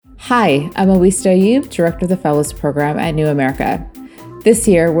Hi, I'm Awista Ayub, Director of the Fellows Program at New America. This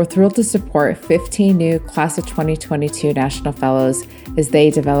year, we're thrilled to support 15 new Class of 2022 National Fellows as they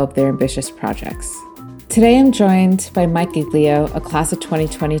develop their ambitious projects. Today, I'm joined by Mike Giglio, a Class of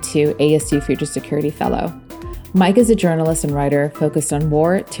 2022 ASU Future Security Fellow. Mike is a journalist and writer focused on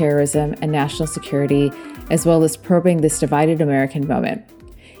war, terrorism, and national security, as well as probing this divided American moment.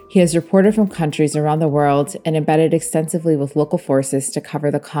 He has reported from countries around the world and embedded extensively with local forces to cover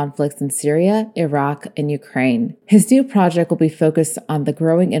the conflicts in Syria, Iraq, and Ukraine. His new project will be focused on the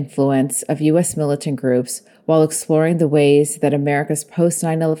growing influence of U.S. militant groups while exploring the ways that America's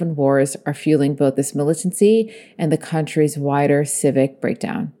post-9/11 wars are fueling both this militancy and the country's wider civic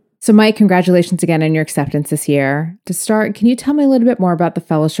breakdown. So Mike, congratulations again on your acceptance this year. To start, can you tell me a little bit more about the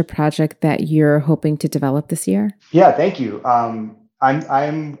fellowship project that you're hoping to develop this year? Yeah, thank you.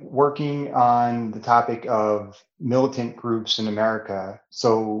 I'm working on the topic of militant groups in America.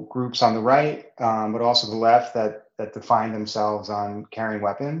 So groups on the right, but also the left that define themselves on carrying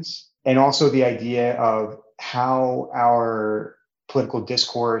weapons, and also the idea of how our political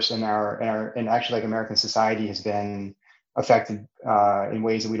discourse and and actually like American society has been affected in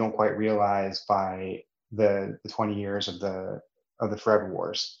ways that we don't quite realize by the 20 years of the forever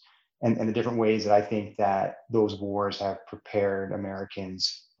wars. And the different ways that I think that those wars have prepared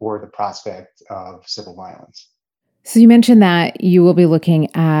Americans for the prospect of civil violence. So you mentioned that you will be looking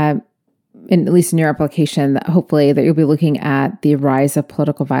at, at least in your application, hopefully that you'll be looking at the rise of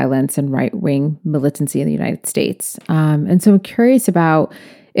political violence and right-wing militancy in the United States. And so I'm curious about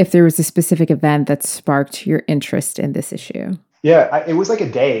if there was a specific event that sparked your interest in this issue. Yeah, it was like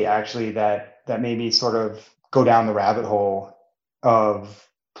a day actually that made me sort of go down the rabbit hole of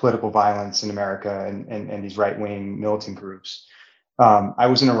political violence in America and these right-wing militant groups. I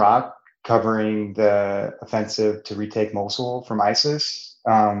was in Iraq covering the offensive to retake Mosul from ISIS.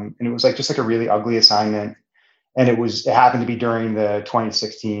 And it was just like a really ugly assignment. And it happened to be during the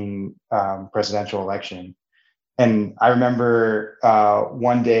 2016 presidential election. And I remember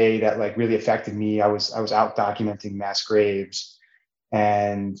one day that really affected me. I was out documenting mass graves,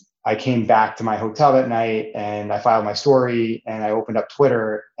 and I came back to my hotel that night and I filed my story and I opened up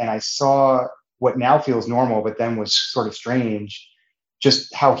Twitter and I saw what now feels normal, but then was sort of strange,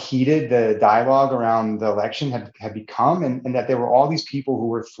 just how heated the dialogue around the election had become, and that there were all these people who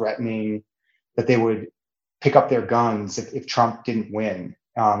were threatening that they would pick up their guns if Trump didn't win,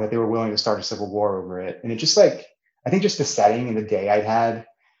 that they were willing to start a civil war over it. And it just I think just the setting and the day I had,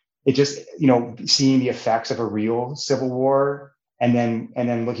 it just, seeing the effects of a real civil war, and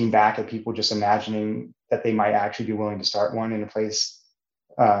then looking back at people just imagining that they might actually be willing to start one in a place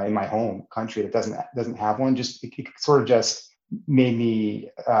in my home country that doesn't have one. Just it sort of just made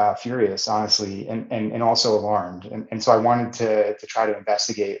me furious, honestly, and also alarmed. And so I wanted to try to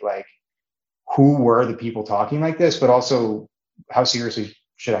investigate who were the people talking like this, but also how seriously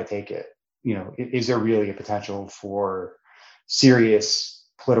should I take it? Is there really a potential for serious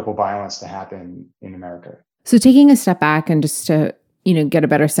political violence to happen in America? So taking a step back and just to, get a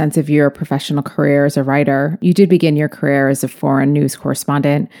better sense of your professional career as a writer, you did begin your career as a foreign news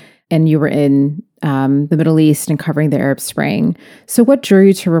correspondent, and you were in the Middle East and covering the Arab Spring. So what drew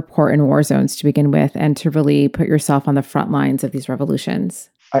you to report in war zones to begin with and to really put yourself on the front lines of these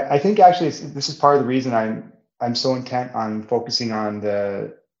revolutions? I think actually this is part of the reason I'm so intent on focusing on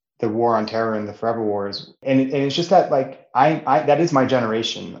the war on terror and the forever wars. And it's just that I that is my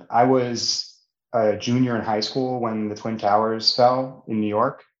generation. I was a junior in high school when the Twin Towers fell in New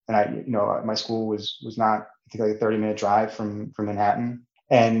York. And my school was not, I think, a 30-minute drive from Manhattan.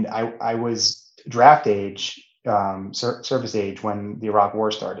 And I was draft age, service age when the Iraq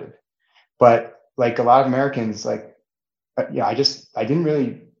war started. But like a lot of Americans, I didn't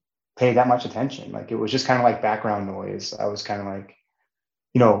really pay that much attention. It was just kind of like background noise. I was kind of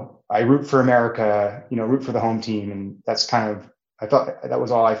I root for America, root for the home team. And that's I felt that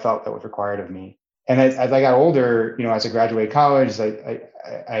was all I felt that was required of me. And as I got older, as I graduated college,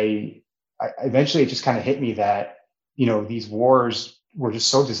 I eventually it just kind of hit me that, these wars were just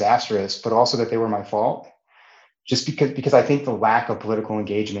so disastrous, but also that they were my fault. Just because I think the lack of political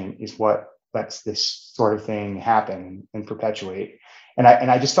engagement is what lets this sort of thing happen and perpetuate. And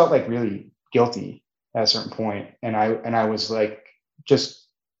I just felt really guilty at a certain point. And I was just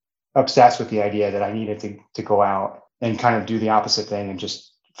obsessed with the idea that I needed to go out and kind of do the opposite thing and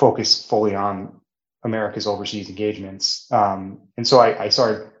just focus fully on America's overseas engagements. And so I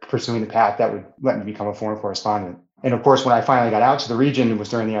started pursuing the path that would let me become a foreign correspondent. And of course, when I finally got out to the region, it was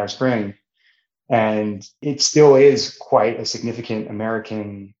during the Arab Spring. And it still is quite a significant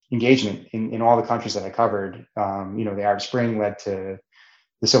American engagement in all the countries that I covered. The Arab Spring led to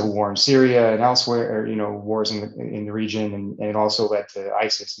the civil war in Syria and elsewhere, wars in the region, and it also led to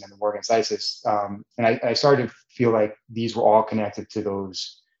ISIS and then the war against ISIS. And I started to feel like these were all connected to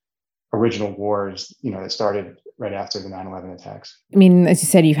those original wars, that started right after the 9/11 attacks. I mean, as you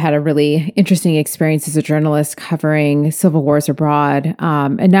said, you've had a really interesting experience as a journalist covering civil wars abroad.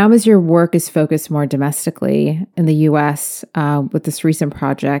 And now as your work is focused more domestically in the U.S. With this recent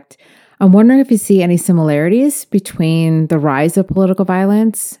project, I'm wondering if you see any similarities between the rise of political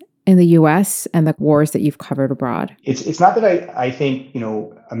violence in the U.S. and the wars that you've covered abroad. It's not that I think,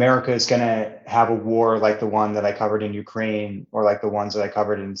 America is going to have a war like the one that I covered in Ukraine or like the ones that I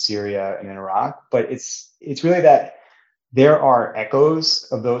covered in Syria and in Iraq, but it's really that there are echoes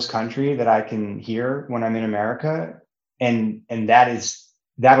of those countries that I can hear when I'm in America, and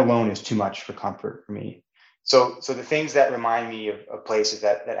that alone is too much for comfort for me. So the things that remind me of places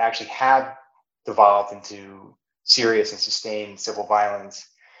that actually have devolved into serious and sustained civil violence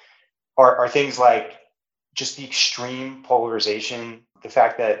are things like just the extreme polarization, the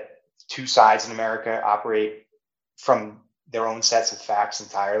fact that two sides in America operate from their own sets of facts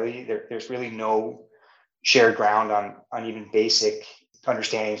entirely. There's really no shared ground on even basic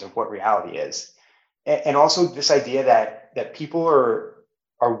understandings of what reality is. And also this idea that people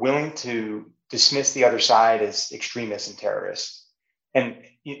are willing to dismiss the other side as extremists and terrorists. And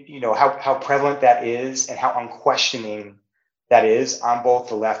how prevalent that is and how unquestioning that is on both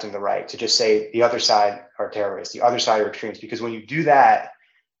the left and the right, to just say the other side are terrorists, the other side are extremists. Because when you do that,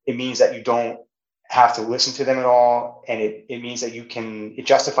 it means that you don't have to listen to them at all. And it means that it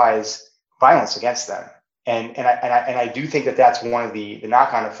justifies violence against them. And I do think that that's one of the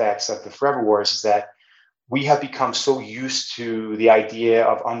knock-on effects of the forever wars, is that we have become so used to the idea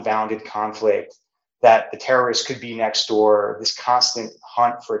of unbounded conflict, that the terrorists could be next door, this constant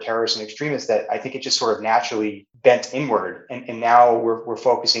hunt for terrorists and extremists, that I think it just sort of naturally bent inward. And now we're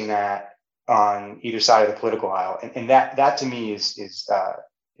focusing that on either side of the political aisle. And that to me is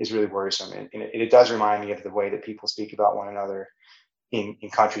really worrisome. And it does remind me of the way that people speak about one another in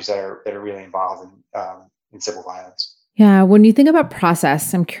countries that are really involved in civil violence. Yeah, when you think about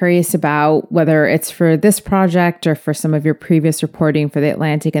process, I'm curious about whether it's for this project or for some of your previous reporting for The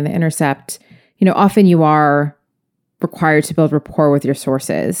Atlantic and The Intercept. Often you are required to build rapport with your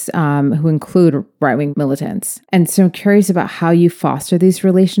sources, who include right-wing militants. And so I'm curious about how you foster these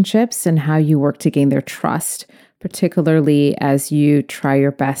relationships and how you work to gain their trust, particularly as you try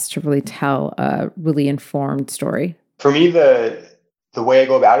your best to really tell a really informed story. For me, the way I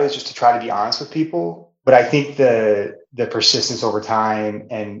go about it is just to try to be honest with people. But I think the persistence over time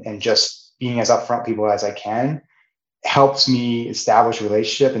and just being as upfront with people as I can helps me establish a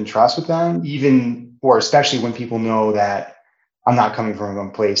relationship and trust with them, especially when people know that I'm not coming from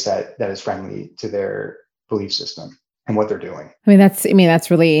a place that is friendly to their belief system and what they're doing.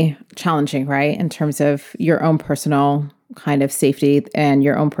 That's really challenging, right? In terms of your own personal kind of safety and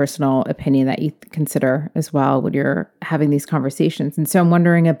your own personal opinion that you consider as well when you're having these conversations. And so I'm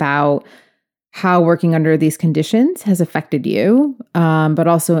wondering about how working under these conditions has affected you, but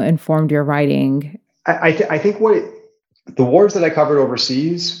also informed your writing. I think the wars that I covered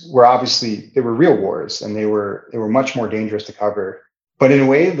overseas were obviously, they were real wars, and they were much more dangerous to cover. But in a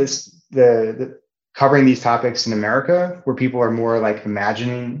way, the covering these topics in America, where people are more like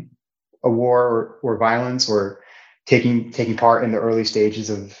imagining a war or violence, or taking part in the early stages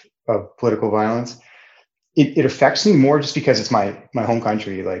of political violence, it affects me more just because it's my home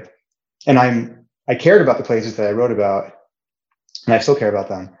country. And I cared about the places that I wrote about, and I still care about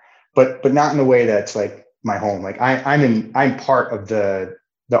them, but not in a way that's like my home. Like I'm part of the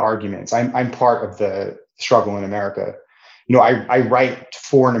arguments. I'm part of the struggle in America. I write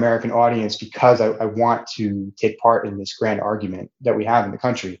for an American audience because I want to take part in this grand argument that we have in the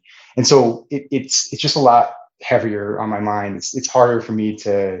country. And so it's just a lot heavier on my mind. It's harder for me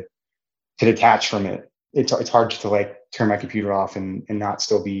to detach from it. It's hard to turn my computer off and not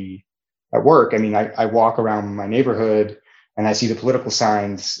still be at work. I mean, I walk around my neighborhood and I see the political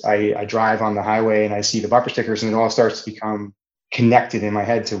signs. I drive on the highway and I see the bumper stickers, and it all starts to become connected in my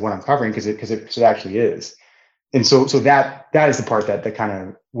head to what I'm covering, because it actually is. And so that is the part that kind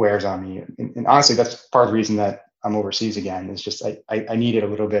of wears on me. And honestly, that's part of the reason that I'm overseas again, is just I needed a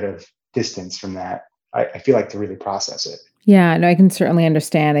little bit of distance from that. I feel like, to really process it. Yeah, no, I can certainly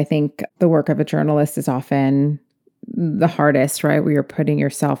understand. I think the work of a journalist is often the hardest, right? Where you're putting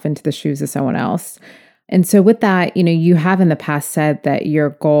yourself into the shoes of someone else. And so with that, you have in the past said that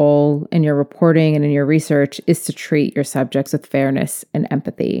your goal in your reporting and in your research is to treat your subjects with fairness and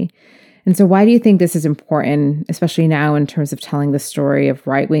empathy. And so why do you think this is important, especially now in terms of telling the story of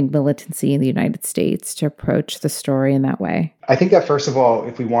right-wing militancy in the United States, to approach the story in that way? I think that, first of all,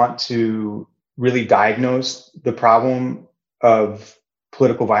 if we want to really diagnose the problem of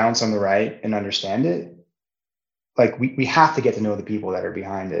political violence on the right and understand it, like we have to get to know the people that are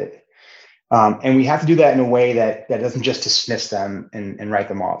behind it. And we have to do that in a way that doesn't just dismiss them and write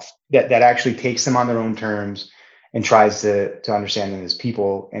them off, that actually takes them on their own terms and tries to understand them as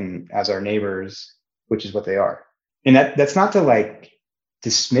people and as our neighbors, which is what they are. And that's not to like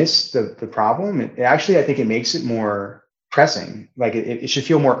dismiss the problem. It actually, I think it makes it more pressing. Like it should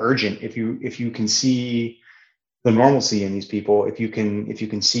feel more urgent if you can see the normalcy in these people, if you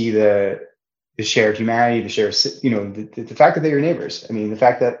can see the shared humanity, the shared, the fact that they're your neighbors. I mean, the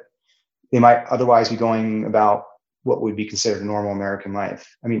fact that they might otherwise be going about what would be considered a normal American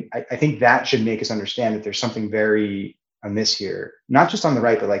life. I mean, I think that should make us understand that there's something very amiss here, not just on the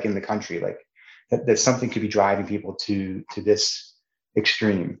right, but like in the country, like that something could be driving people to this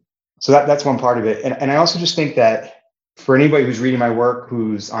extreme. So that's one part of it. And I also just think that for anybody who's reading my work,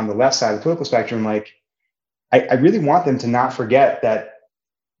 who's on the left side of the political spectrum, like I really want them to not forget that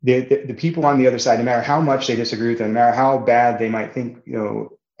the people on the other side, no matter how much they disagree with them, no matter how bad they might think,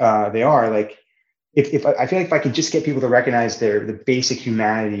 they are, like, if I feel like if I could just get people to recognize the basic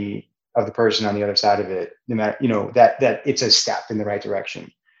humanity of the person on the other side of it, no matter, that it's a step in the right direction.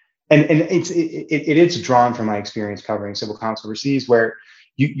 And it is drawn from my experience covering civil conflicts overseas, where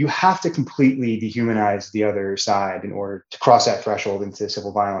you have to completely dehumanize the other side in order to cross that threshold into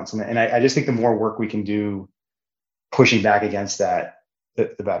civil violence. And I just think the more work we can do pushing back against that,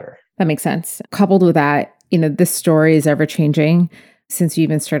 the better. That makes sense. Coupled with that, this story is ever changing. Since you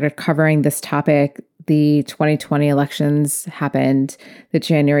even started covering this topic, the 2020 elections happened, the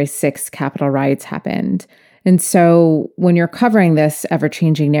January 6th Capitol riots happened. And so when you're covering this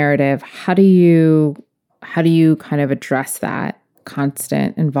ever-changing narrative, how do you kind of address that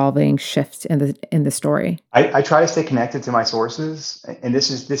constant evolving shift in the story? I try to stay connected to my sources, and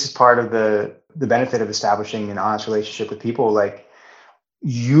this is part of the benefit of establishing an honest relationship with people. Like,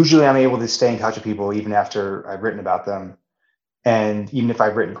 usually I'm able to stay in touch with people even after I've written about them, and even if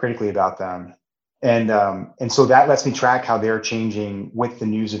I've written critically about them. And so that lets me track how they're changing with the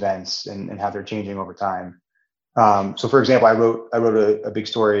news events and how they're changing over time. So, for example, I wrote a big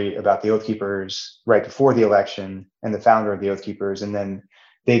story about the Oath Keepers right before the election and the founder of the Oath Keepers, and then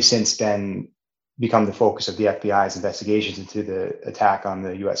they've since then become the focus of the FBI's investigations into the attack on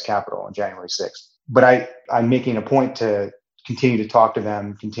the U.S. Capitol on January 6th. But I'm making a point to continue to talk to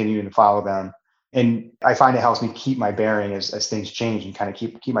them, continue to follow them, and I find it helps me keep my bearing as things change and kind of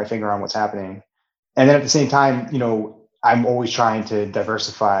keep my finger on what's happening. And then at the same time, I'm always trying to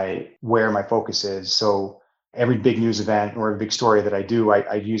diversify where my focus is. So every big news event or a big story that I do,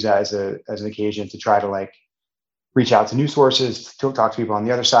 I use that as an occasion to try to like reach out to news sources, to talk to people on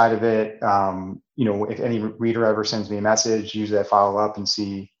the other side of it. If any reader ever sends me a message, usually I follow up and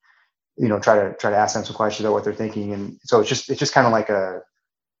see, try to ask them some questions about what they're thinking. And so it's just kind of like a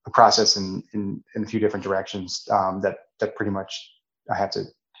process in a few different directions that pretty much I have to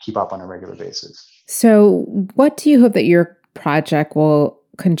keep up on a regular basis. So what do you hope that your project will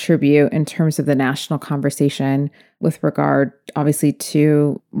contribute in terms of the national conversation with regard, obviously,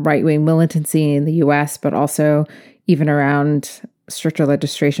 to right-wing militancy in the U.S., but also even around stricter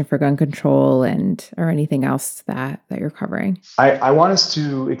legislation for gun control or anything else that you're covering? I want us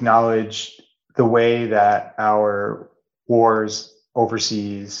to acknowledge the way that our wars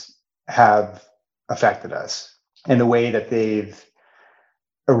overseas have affected us and the way that they've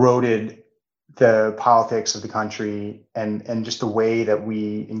eroded the politics of the country and just the way that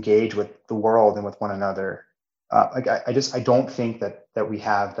we engage with the world and with one another. I don't think that we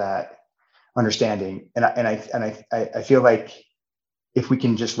have that understanding, and I feel like if we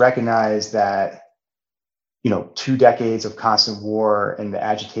can just recognize that 2 decades of constant war and the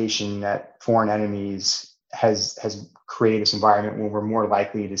agitation that foreign enemies has created this environment where we're more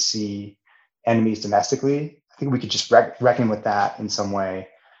likely to see enemies domestically. I think we could just reckon with that in some way.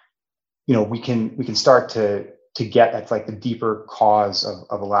 We can start to get at like the deeper cause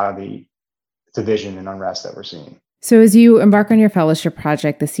of a lot of the division and unrest that we're seeing. So as you embark on your fellowship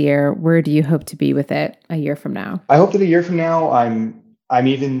project this year, where do you hope to be with it a year from now? I hope that a year from now, I'm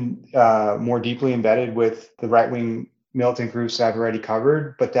even more deeply embedded with the right-wing militant groups that I've already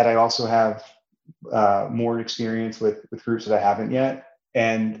covered, but that I also have more experience with groups that I haven't yet.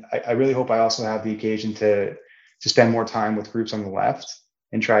 And I really hope I also have the occasion to spend more time with groups on the left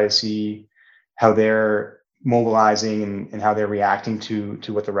and try to see how they're mobilizing and how they're reacting to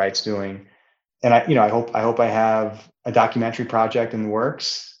what the right's doing. And I hope I have a documentary project in the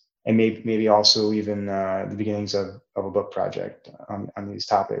works and maybe also even the beginnings of a book project on these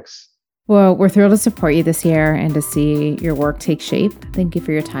topics. Well, we're thrilled to support you this year and to see your work take shape. Thank you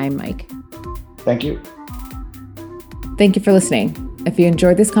for your time, Mike. Thank you. Thank you for listening. If you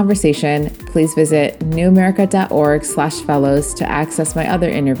enjoyed this conversation, please visit newamerica.org/fellows to access my other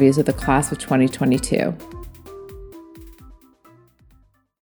interviews with the class of 2022.